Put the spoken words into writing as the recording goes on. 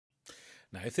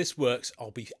Now, if this works,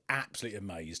 I'll be absolutely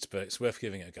amazed, but it's worth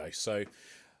giving it a go. So,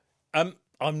 I'm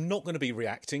not going to be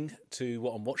reacting to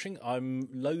what I'm watching. I'm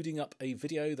loading up a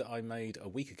video that I made a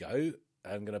week ago.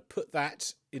 I'm going to put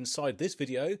that inside this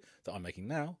video that I'm making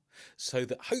now, so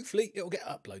that hopefully it will get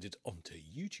uploaded onto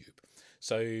YouTube.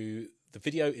 So the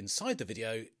video inside the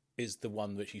video is the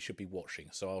one that you should be watching.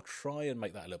 So I'll try and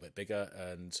make that a little bit bigger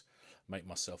and make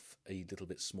myself a little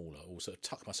bit smaller. Also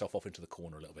tuck myself off into the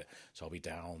corner a little bit. So I'll be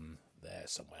down there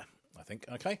somewhere, I think.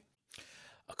 Okay.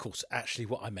 Of course, actually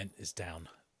what I meant is down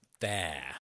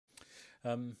there.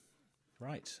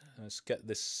 Right. Let's get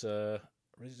this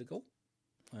ready to go.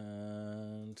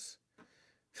 And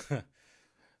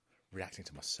reacting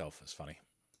to myself, that's funny.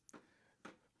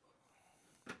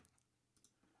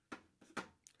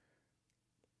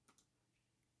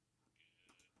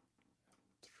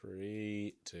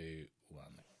 Three, two,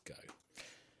 one, go.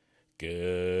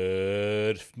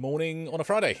 Good morning on a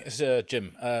Friday. It's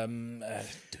Jim doing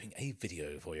a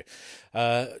video for you.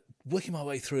 Working my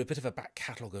way through a bit of a back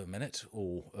catalogue at a minute,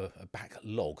 or a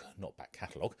backlog, not back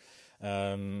catalogue,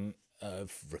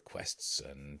 of requests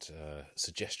and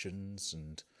suggestions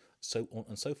and so on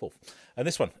and so forth. And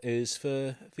this one is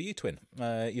for you, Twin.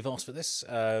 You've asked for this.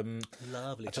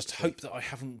 Lovely. I just hope that I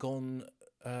haven't gone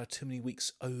too many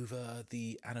weeks over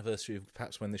the anniversary of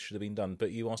perhaps when this should have been done.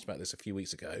 But you asked about this a few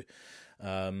weeks ago,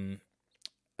 and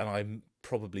I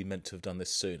probably meant to have done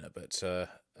this sooner, but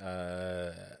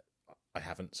I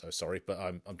haven't. So sorry, but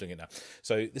I'm doing it now.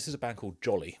 So this is a band called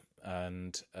Jolly,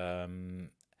 and a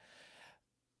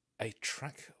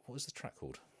track. What was the track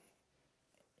called?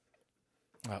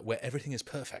 Where Everything is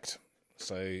Perfect.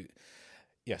 So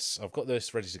yes, I've got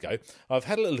this ready to go. I've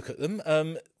had a little look at them.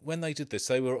 When they did this,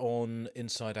 they were on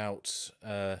Inside Out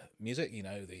Music. You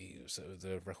know,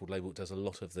 the record label that does a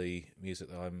lot of the music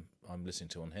that I'm listening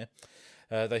to on here.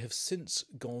 They have since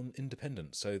gone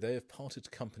independent, so they have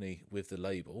parted company with the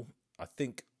label. I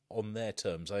think on their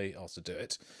terms, they asked to do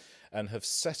it, and have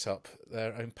set up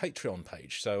their own Patreon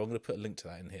page. So I'm going to put a link to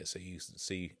that in here so you can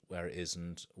see where it is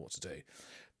and what to do.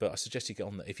 But I suggest you get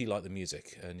on there if you like the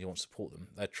music and you want to support them.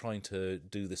 They're trying to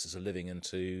do this as a living and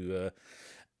to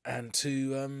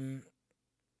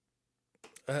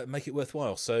make it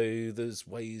worthwhile. So there's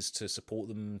ways to support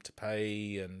them, to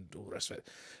pay, and all the rest of it.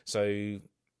 So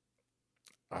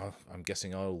I'm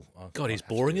guessing I'll God, he's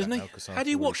boring, isn't he? How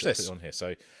do you watch this? Put it on here,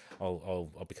 so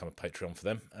I'll become a Patreon for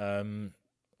them.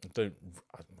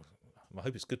 I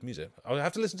hope it's good music. I'll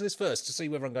have to listen to this first to see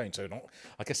whether I'm going to or not.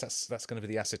 I guess that's going to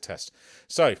be the acid test.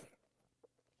 So,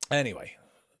 anyway,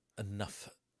 enough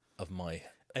of my...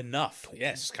 Enough.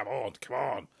 Yes, come on.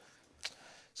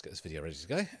 Let's get this video ready to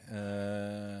go.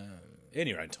 In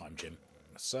your own time, Jim.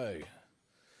 So,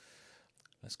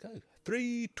 let's go.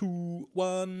 3, 2,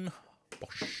 1,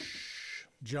 bosh.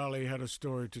 Jolly had a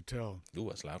story to tell. Ooh,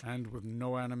 that's loud. And with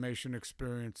no animation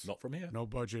experience, Not from here. no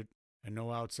budget, and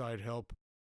no outside help,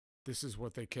 this is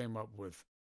what they came up with.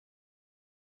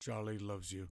 Jolly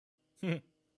loves you.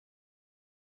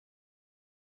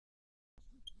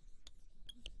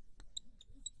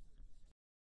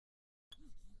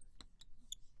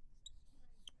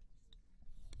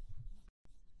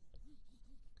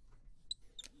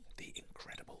 The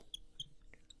incredible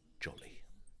Jolly.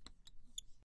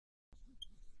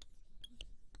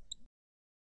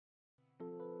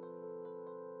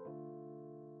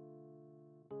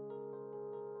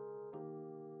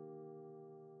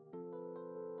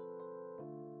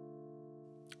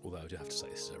 Although I do have to say,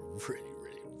 this is a really,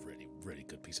 really, really, really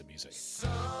good piece of music.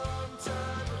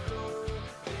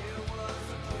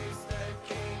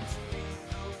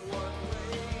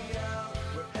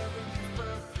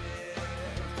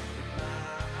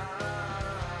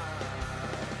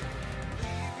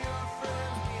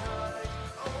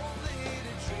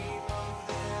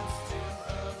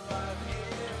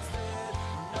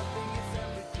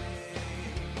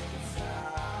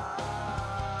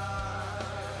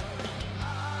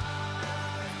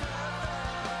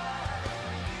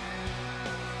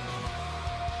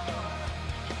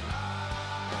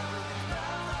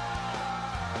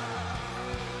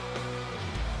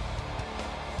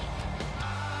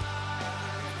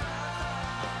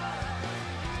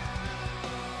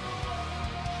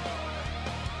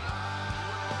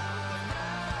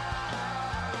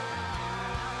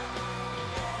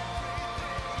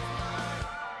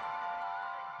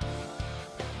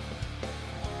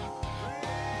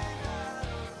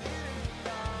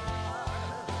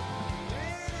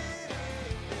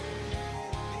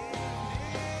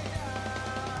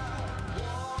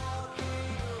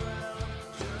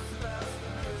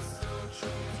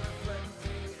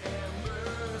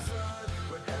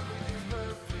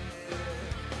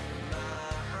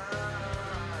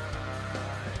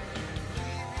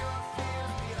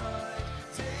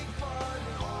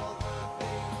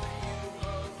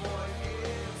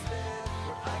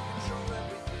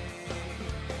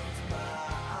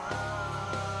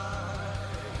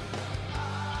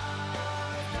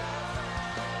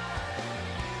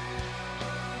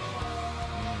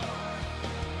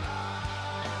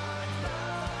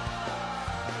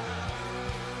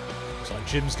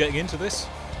 Jim's getting into this.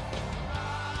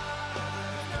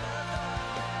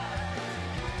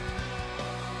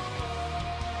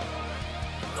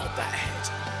 Not that head.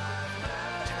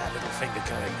 Get that little finger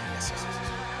going. Yes, yes, yes.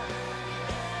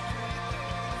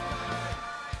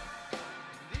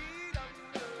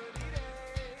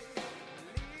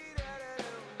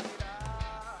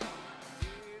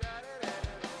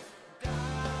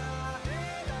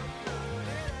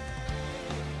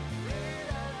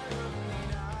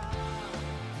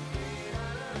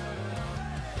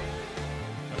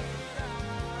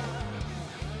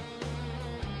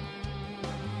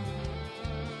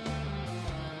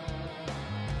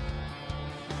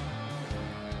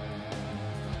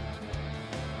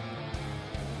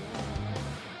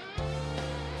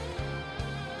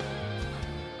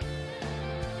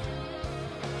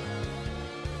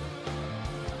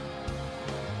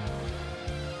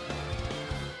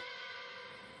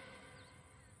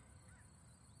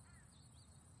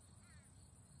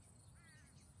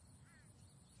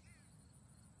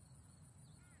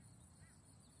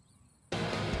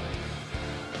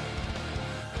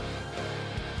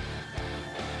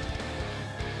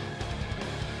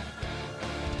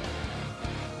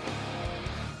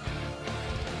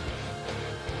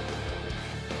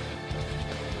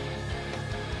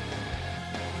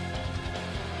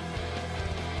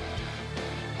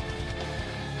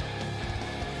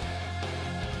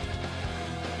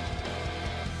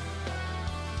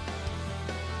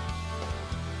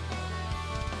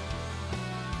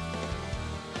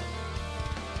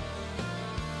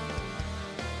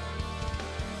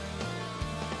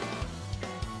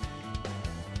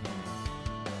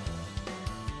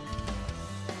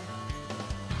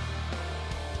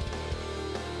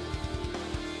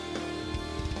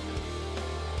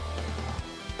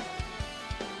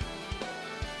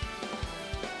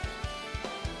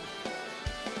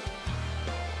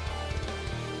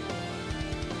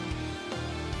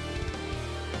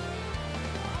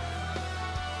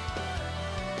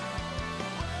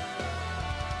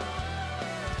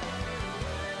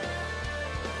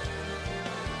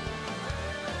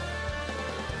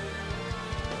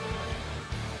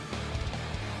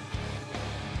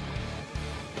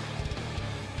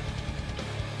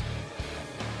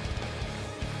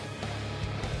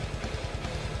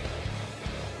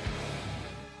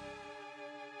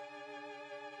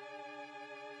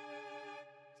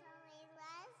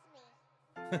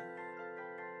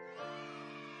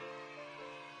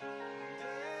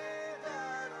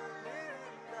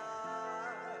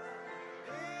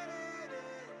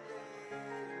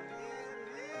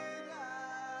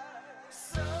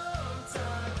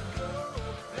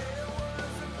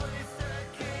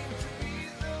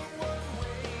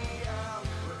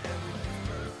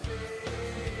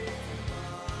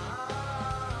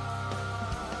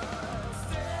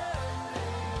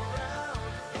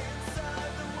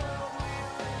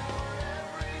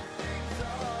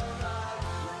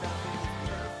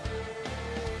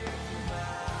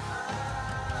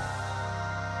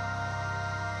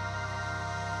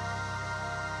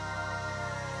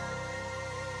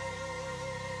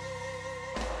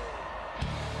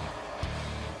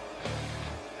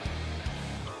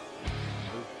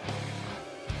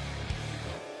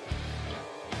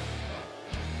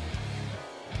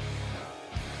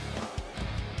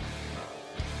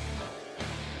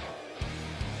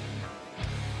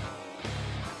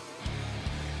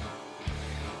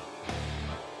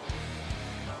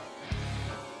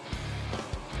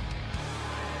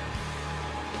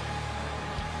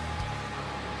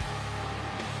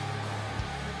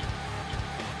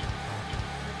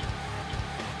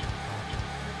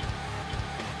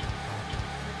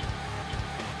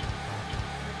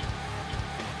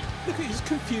 Look at his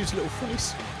confused little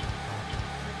face.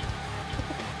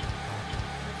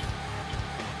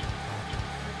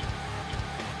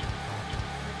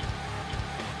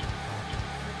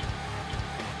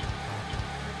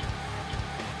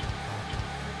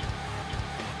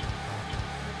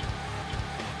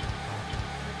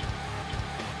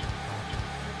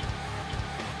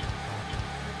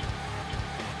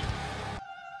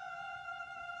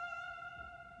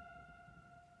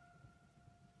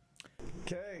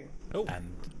 Okay. Oh,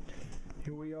 and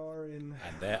here we are in.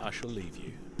 And there I shall leave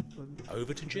you.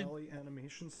 Over to Jim. Valley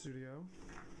Animation Studio.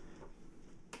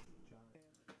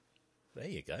 There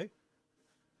you go.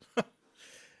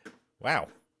 Wow.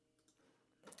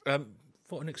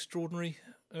 What an extraordinary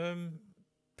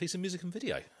piece of music and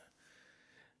video.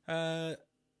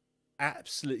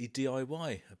 Absolutely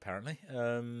DIY, apparently.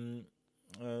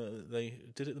 They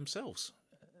did it themselves.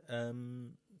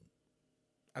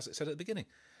 As it said at the beginning.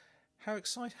 How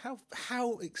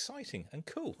exciting and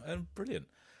cool and brilliant.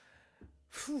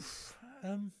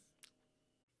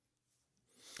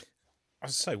 I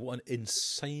say, what an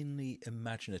insanely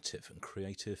imaginative and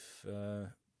creative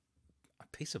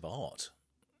piece of art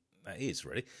that is,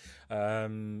 really.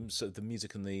 So the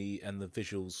music and the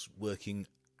visuals working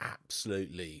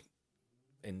absolutely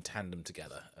in tandem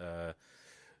together.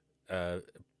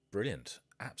 Brilliant,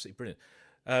 absolutely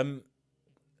brilliant.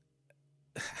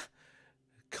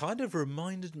 Kind of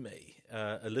reminded me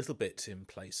a little bit in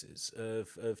places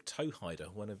of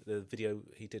Towhider, one of the video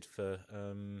he did for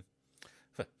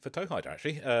Towhider,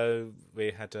 actually.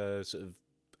 We had sort of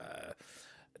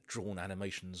drawn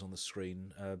animations on the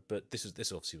screen, but this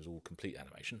obviously was all complete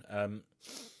animation,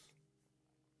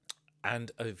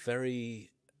 and a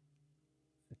very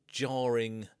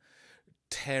jarring,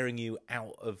 tearing you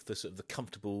out of the sort of the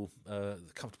comfortable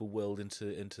world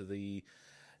into the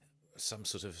some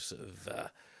sort of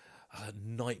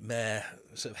nightmare,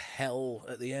 sort of hell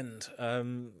at the end.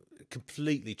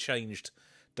 Completely changed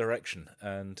direction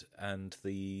and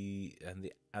the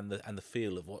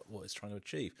feel of what it's trying to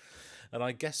achieve. And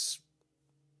I guess,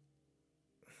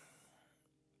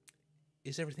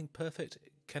 is everything perfect?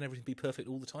 Can everything be perfect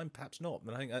all the time? Perhaps not.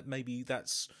 But I think that maybe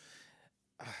that's,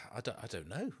 I don't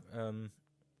know.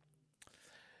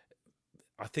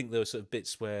 I think there were sort of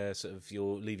bits where sort of you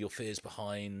leave your fears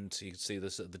behind. You can see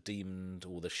the sort of the demon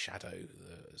or the shadow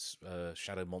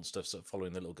monster sort of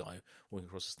following the little guy walking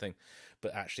across this thing,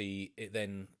 but actually it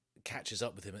then catches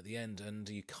up with him at the end, and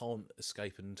you can't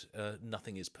escape. And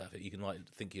nothing is perfect. You can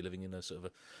think you're living in a sort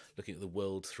of looking at the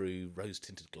world through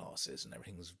rose-tinted glasses, and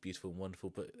everything's beautiful and wonderful.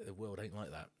 But the world ain't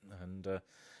like that,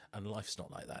 and life's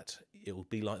not like that. It will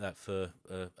be like that for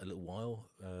a little while.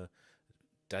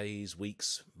 Days,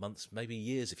 weeks, months, maybe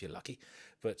years if you're lucky,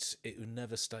 but it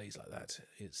never stays like that.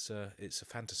 It's a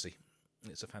fantasy.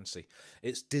 It's a fantasy.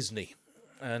 It's Disney,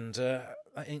 and that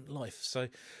ain't life. So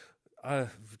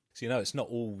it's not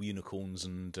all unicorns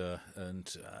and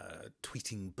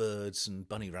tweeting birds and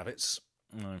bunny rabbits.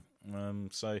 No.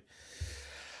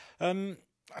 I'm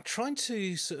trying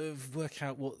to sort of work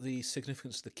out what the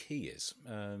significance of the key is.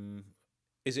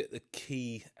 Is it the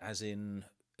key as in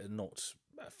not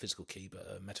a physical key, but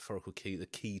a metaphorical key, the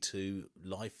key to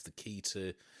life, the key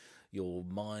to your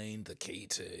mind, the key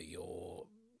to your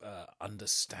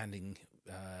understanding?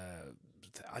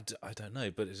 I don't know,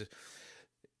 but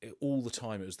all the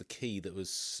time it was the key that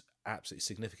was absolutely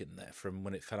significant there, from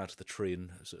when it fell out of the tree and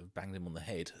sort of banged him on the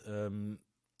head,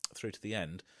 through to the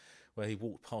end, where he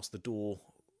walked past the door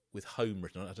with home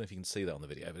written on it. I don't know if you can see that on the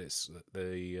video, but it's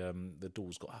the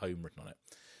door's got home written on it,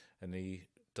 and he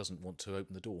doesn't want to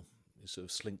open the door. He sort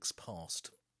of slinks past.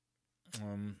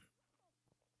 I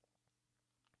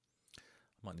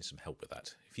might need some help with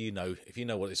that. If you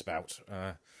know what it's about,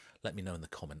 let me know in the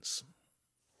comments.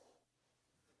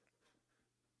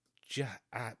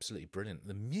 Absolutely brilliant.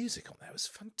 The music on there was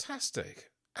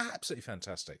fantastic. Absolutely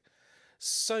fantastic.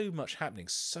 So much happening,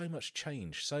 so much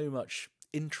change, so much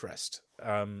interest,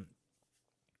 and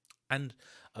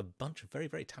a bunch of very,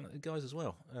 very talented guys as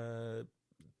well.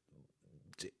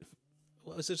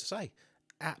 What was there to say?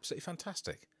 Absolutely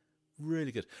fantastic.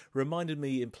 Really good. Reminded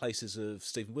me in places of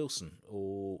Stephen Wilson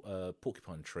or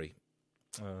Porcupine Tree.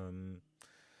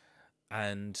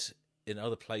 And in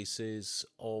other places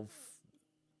of,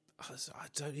 I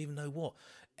don't even know what.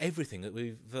 Everything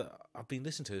that I've been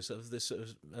listening to is sort of this sort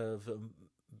of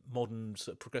modern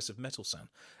sort of progressive metal sound.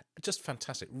 Just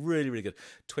fantastic. Really, really good.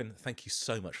 Twin, thank you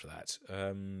so much for that.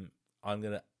 I'm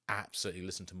going to absolutely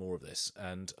listen to more of this,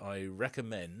 and I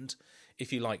recommend,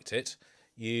 if you liked it,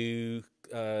 you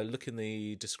look in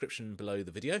the description below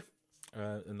the video,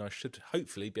 and I should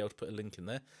hopefully be able to put a link in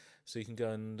there so you can go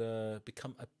and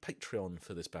become a Patreon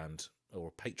for this band, or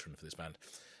a patron for this band.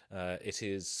 It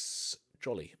is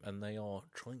Jolly, and they are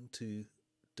trying to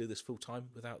do this full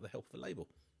time without the help of a label.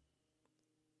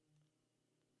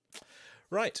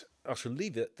 Right, I shall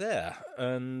leave it there,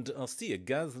 and I'll see you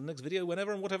guys in the next video,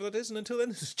 whenever and whatever that is, and until then,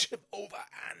 this is Jim over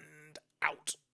and out.